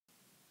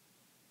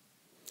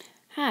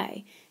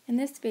Hi, in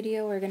this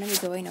video we're going to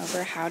be going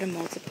over how to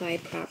multiply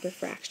proper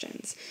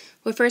fractions.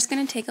 We're first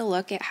going to take a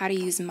look at how to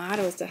use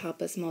models to help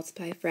us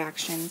multiply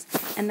fractions,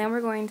 and then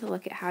we're going to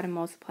look at how to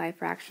multiply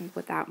fractions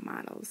without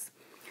models.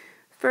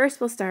 First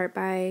we'll start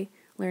by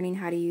learning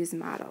how to use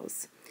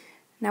models.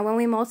 Now when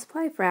we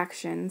multiply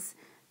fractions,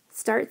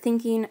 start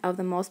thinking of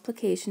the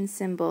multiplication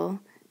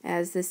symbol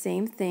as the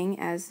same thing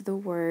as the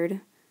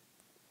word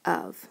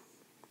of.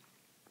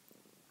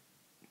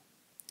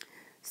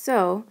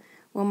 So,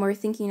 when we're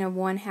thinking of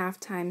 1/2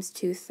 times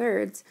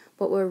 2/3,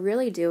 what we're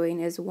really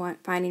doing is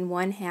finding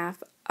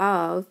 1/2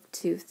 of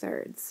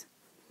 2/3.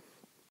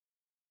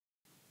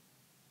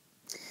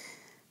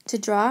 To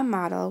draw a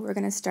model, we're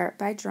going to start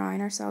by drawing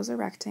ourselves a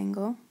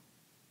rectangle.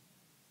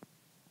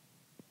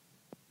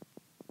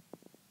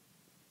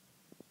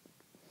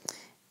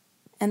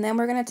 And then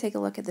we're going to take a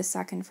look at the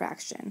second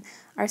fraction.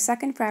 Our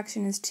second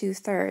fraction is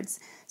 2/3,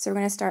 so we're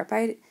going to start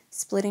by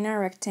splitting our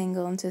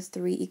rectangle into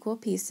 3 equal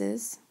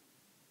pieces.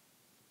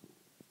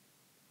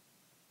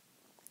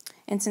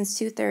 And since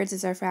 2/3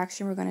 is our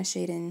fraction, we're going to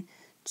shade in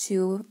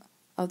 2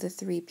 of the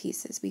 3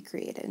 pieces we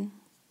created.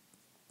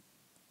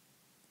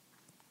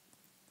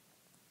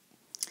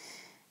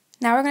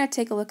 Now we're going to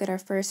take a look at our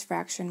first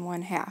fraction,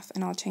 1/2,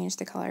 and I'll change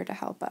the color to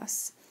help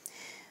us.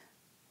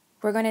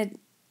 We're going to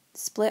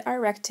split our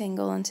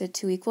rectangle into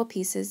 2 equal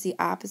pieces, the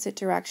opposite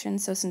direction.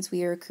 So since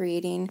we were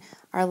creating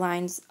our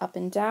lines up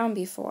and down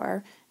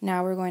before,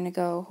 now we're going to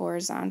go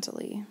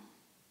horizontally.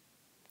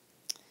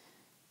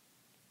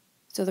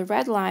 So the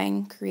red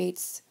line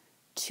creates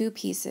 2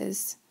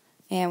 pieces,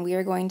 and we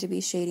are going to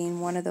be shading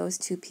one of those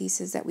 2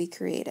 pieces that we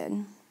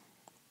created.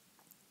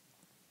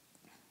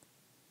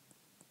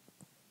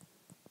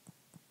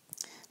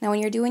 Now when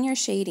you're doing your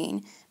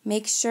shading,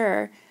 make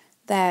sure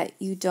that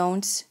you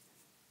don't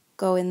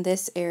go in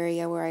this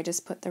area where I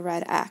just put the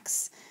red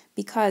X,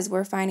 because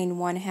we're finding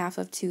 1/2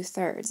 of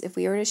 2/3. If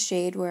we were to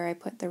shade where I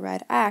put the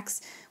red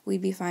X,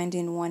 we'd be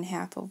finding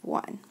 1/2 of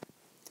 1.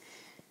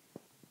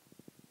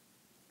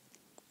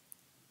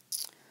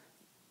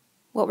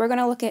 What we're going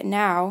to look at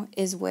now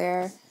is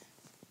where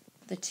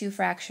the 2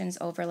 fractions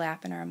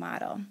overlap in our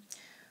model.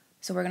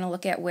 So we're going to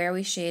look at where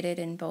we shaded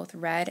in both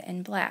red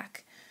and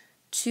black.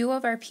 2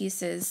 of our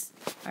pieces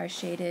are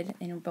shaded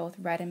in both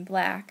red and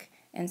black,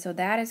 and so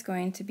that is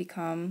going to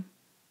become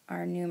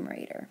our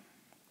numerator.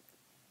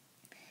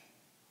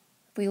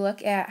 If we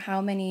look at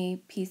how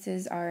many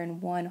pieces are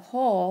in one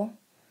whole,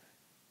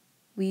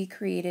 we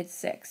created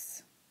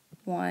 6.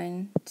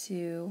 1,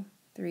 2,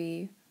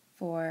 3,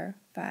 4,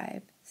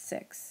 5,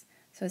 6.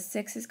 So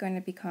 6 is going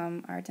to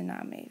become our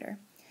denominator.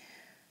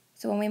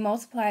 So when we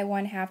multiply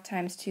 1/2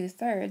 times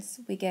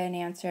 2/3, we get an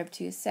answer of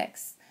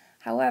 2/6.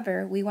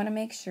 However, we want to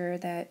make sure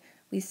that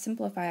we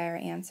simplify our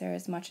answer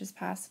as much as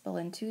possible,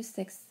 and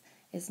 2/6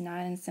 is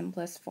not in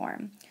simplest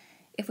form.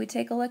 If we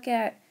take a look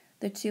at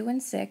the 2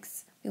 and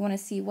 6, we want to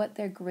see what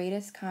their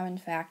greatest common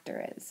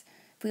factor is.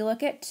 If we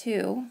look at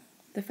 2,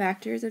 the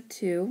factors of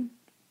 2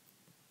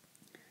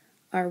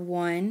 are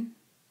 1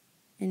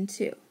 and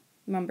 2.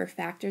 Remember,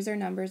 factors are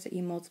numbers that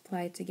you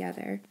multiply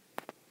together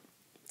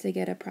to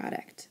get a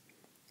product.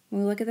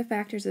 When we look at the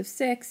factors of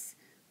 6,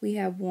 we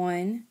have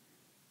 1,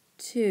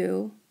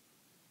 2,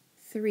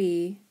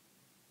 3,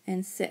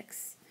 and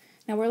 6.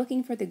 Now we're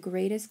looking for the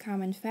greatest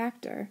common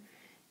factor,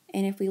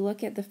 and if we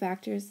look at the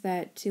factors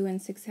that 2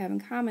 and 6 have in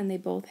common, they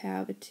both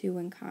have a 2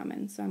 in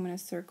common. So I'm going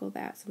to circle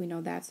that so we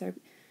know that's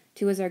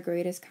 2 is our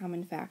greatest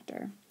common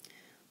factor.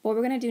 What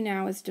we're going to do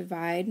now is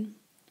divide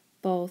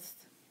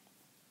both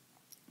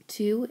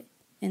 2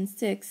 and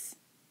 6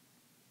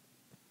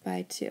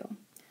 by 2.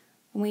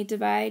 When we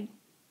divide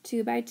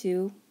 2 by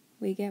 2,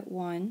 we get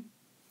 1.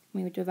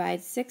 When we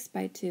divide 6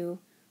 by 2,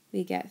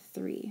 we get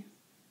 3.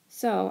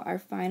 So our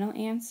final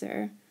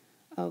answer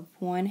of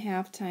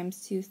 1/2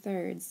 times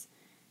 2/3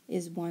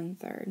 is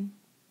 1/3.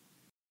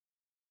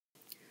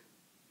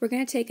 We're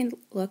going to take a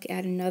look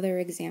at another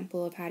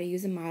example of how to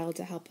use a model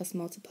to help us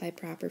multiply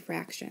proper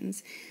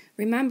fractions.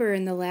 Remember,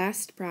 in the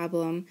last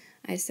problem,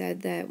 I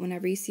said that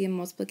whenever you see a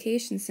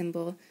multiplication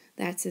symbol,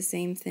 that's the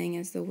same thing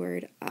as the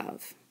word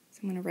of. So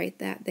I'm going to write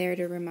that there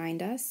to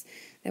remind us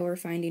that we're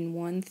finding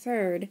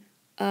 1/3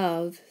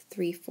 of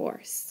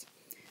 3/4.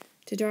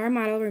 To draw our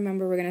model,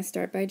 remember, we're going to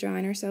start by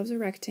drawing ourselves a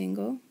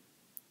rectangle.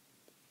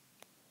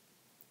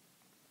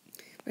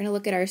 We're going to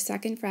look at our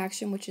second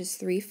fraction, which is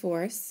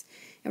 3/4,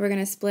 and we're going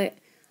to split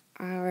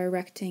our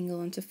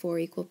rectangle into 4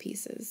 equal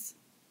pieces.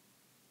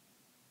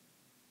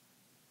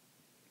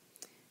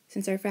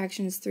 Since our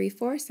fraction is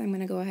 3/4, I'm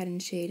going to go ahead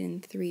and shade in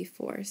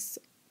 3/4.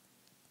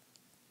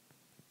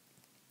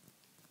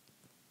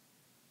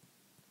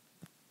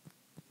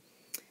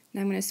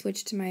 Now I'm going to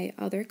switch to my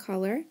other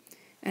color,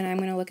 and I'm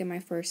going to look at my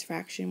first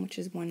fraction, which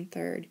is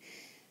 1/3.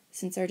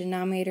 Since our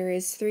denominator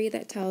is 3,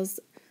 that tells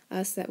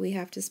us that we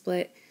have to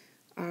split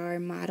our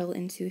model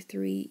into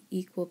 3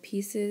 equal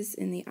pieces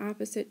in the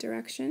opposite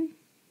direction.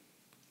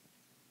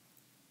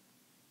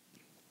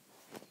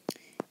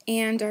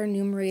 And our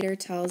numerator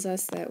tells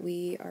us that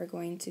we are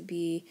going to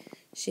be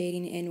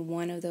shading in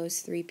one of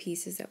those 3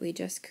 pieces that we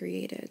just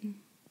created.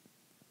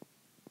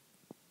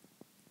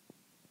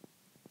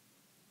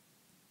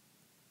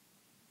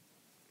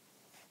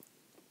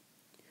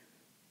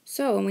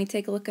 So when we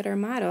take a look at our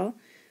model,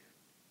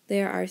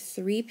 there are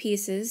 3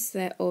 pieces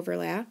that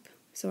overlap,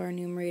 so our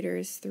numerator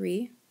is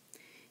 3.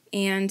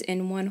 And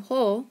in one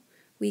whole,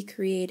 we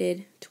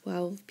created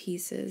 12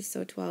 pieces,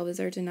 so 12 is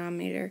our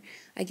denominator.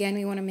 Again,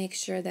 we want to make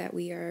sure that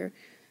we are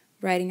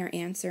writing our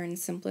answer in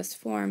simplest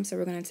form, so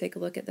we're going to take a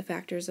look at the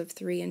factors of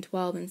 3 and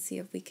 12 and see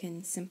if we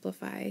can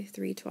simplify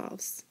 3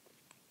 twelfths.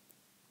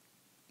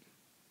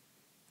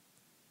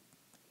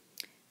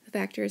 The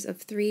factors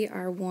of 3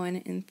 are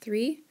 1 and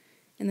 3,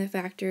 and the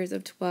factors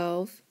of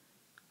 12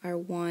 are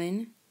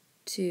 1,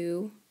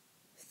 2,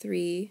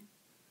 3,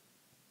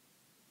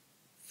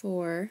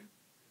 4,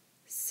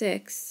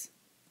 6,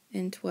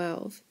 and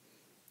 12.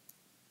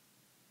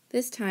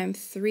 This time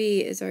 3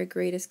 is our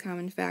greatest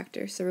common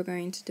factor, so we're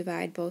going to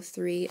divide both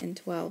 3 and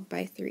 12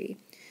 by 3.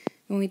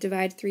 When we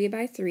divide 3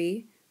 by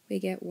 3, we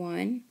get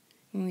 1.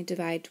 When we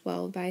divide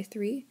 12 by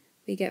 3,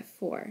 we get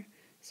 4.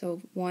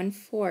 So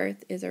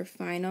 1/4 is our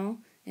final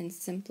and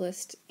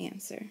simplest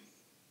answer.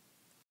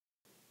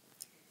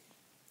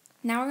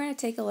 Now we're going to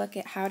take a look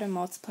at how to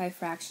multiply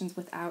fractions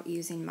without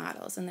using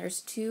models, and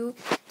there's 2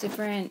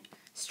 different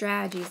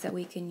strategies that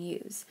we can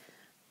use.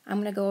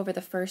 I'm going to go over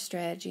the first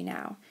strategy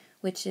now,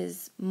 which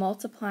is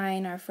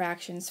multiplying our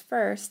fractions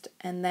first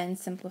and then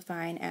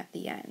simplifying at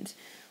the end.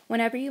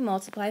 Whenever you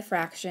multiply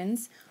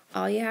fractions,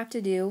 all you have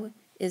to do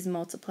is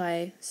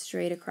multiply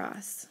straight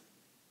across.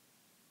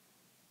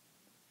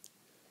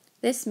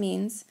 This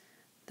means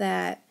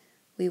that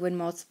we would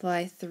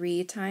multiply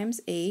 3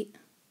 times 8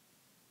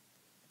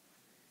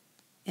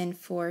 and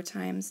 4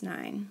 times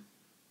 9.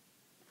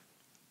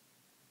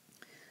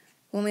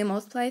 When we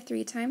multiply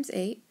 3 times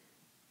 8,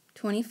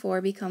 24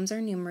 becomes our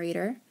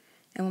numerator,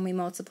 and when we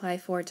multiply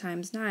 4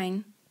 times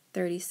 9,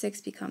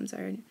 36 becomes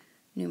our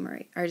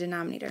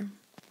denominator.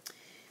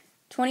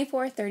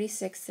 24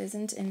 36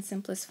 isn't in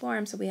simplest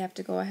form, so we have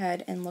to go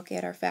ahead and look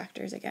at our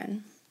factors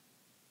again.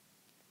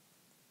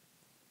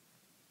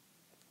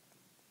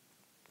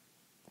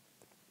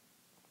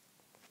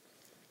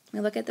 We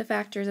look at the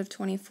factors of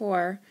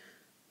 24.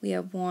 We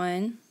have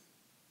 1,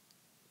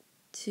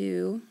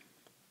 2,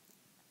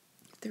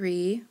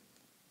 3,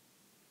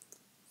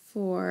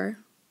 4,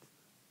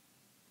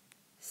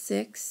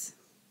 6,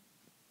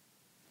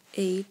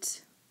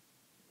 8,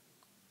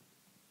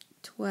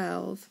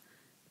 12,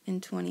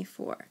 and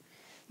 24.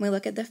 When we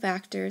look at the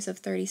factors of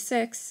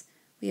 36,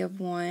 we have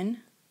 1,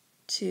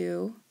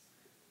 2,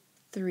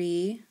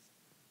 3,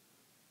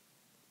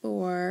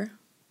 4,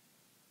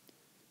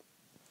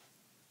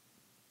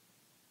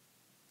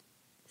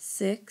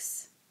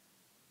 6,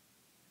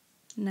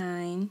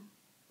 9,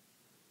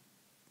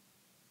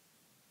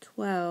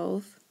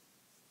 12,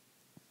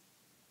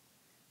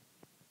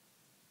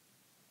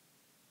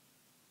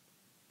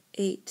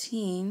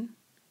 18,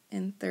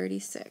 and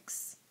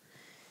 36.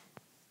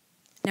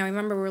 Now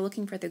remember, we're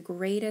looking for the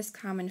greatest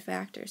common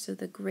factor. So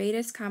the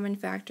greatest common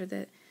factor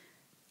that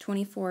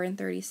 24 and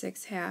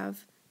 36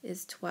 have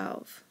is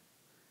 12.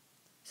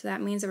 So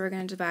that means that we're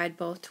going to divide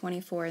both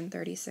 24 and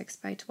 36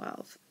 by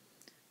 12.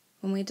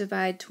 When we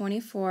divide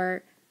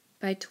 24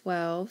 by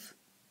 12,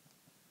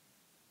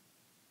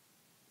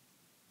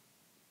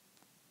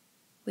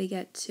 we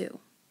get 2.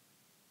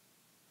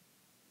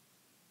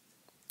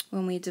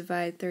 When we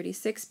divide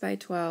 36 by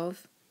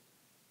 12,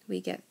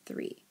 we get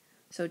 3.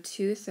 So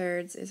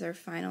 2/3 is our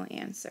final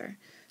answer.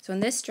 So in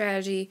this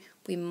strategy,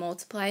 we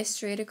multiply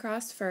straight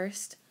across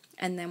first,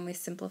 and then we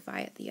simplify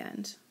at the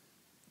end.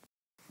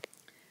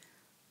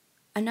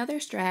 Another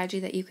strategy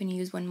that you can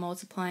use when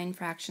multiplying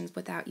fractions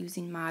without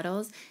using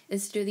models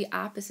is to do the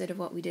opposite of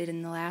what we did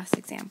in the last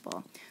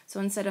example. So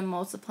instead of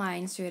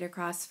multiplying straight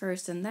across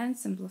first and then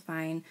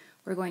simplifying,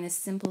 we're going to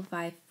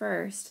simplify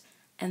first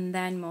and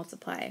then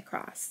multiply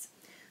across.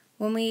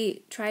 When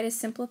we try to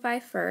simplify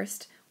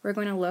first, we're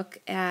going to look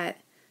at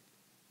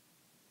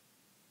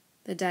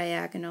the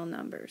diagonal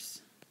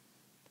numbers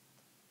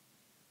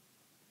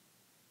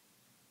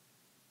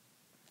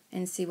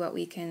and see what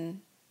we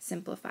can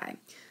simplify.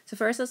 So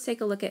first, let's take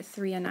a look at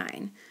 3 and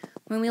 9.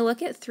 When we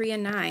look at 3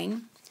 and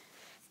 9,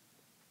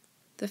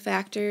 the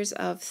factors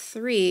of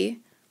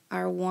 3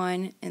 are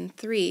 1 and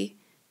 3,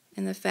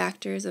 and the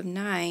factors of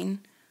 9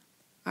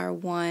 are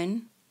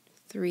 1,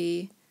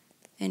 3,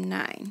 and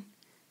 9.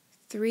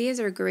 3 is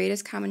our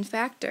greatest common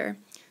factor,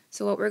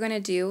 so what we're going to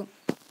do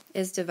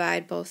is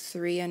divide both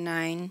 3 and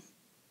 9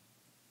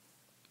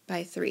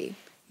 by 3.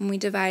 When we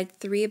divide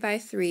 3 by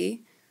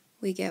 3,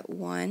 we get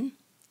 1,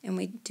 and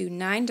we do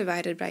 9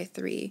 divided by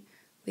 3,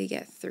 we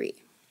get 3.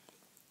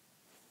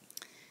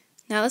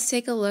 Now let's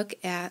take a look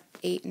at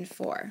 8 and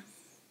 4.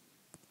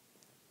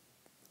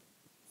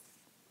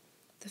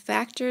 The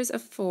factors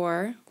of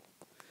 4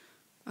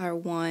 are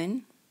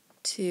 1,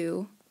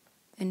 2,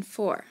 and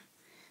 4.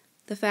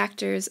 The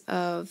factors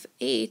of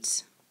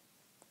 8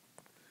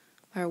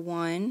 are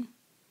 1,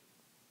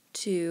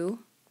 2,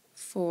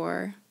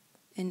 4,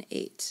 and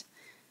 8.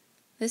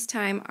 This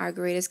time our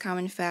greatest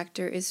common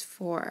factor is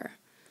 4.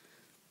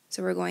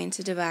 So we're going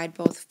to divide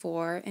both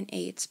 4 and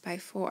 8 by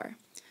 4.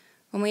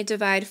 When we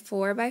divide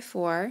 4 by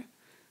 4,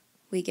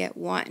 we get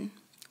 1.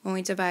 When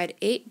we divide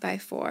 8 by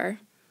 4,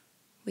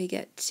 we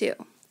get 2.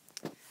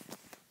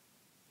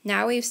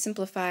 Now we've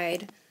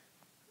simplified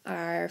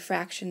our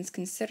fractions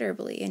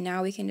considerably, and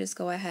now we can just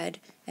go ahead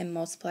and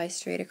multiply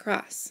straight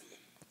across.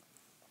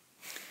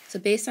 So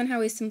based on how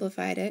we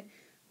simplified it,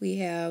 we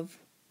have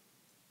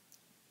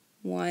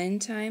 1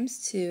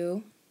 times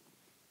 2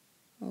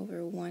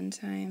 over 1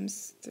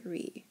 times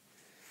 3.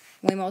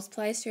 When we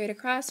multiply straight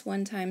across,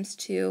 1 times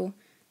 2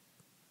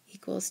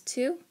 equals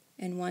 2,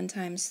 and 1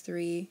 times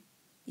 3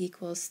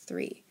 equals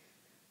 3.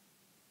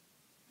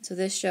 So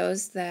this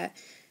shows that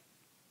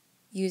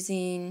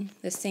using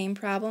the same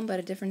problem but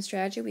a different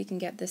strategy, we can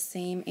get the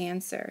same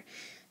answer.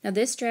 Now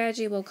this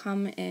strategy will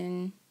come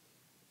in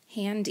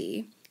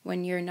handy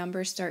when your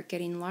numbers start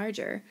getting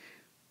larger,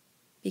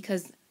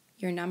 because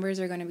your numbers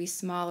are going to be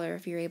smaller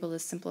if you're able to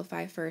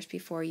simplify first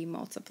before you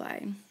multiply.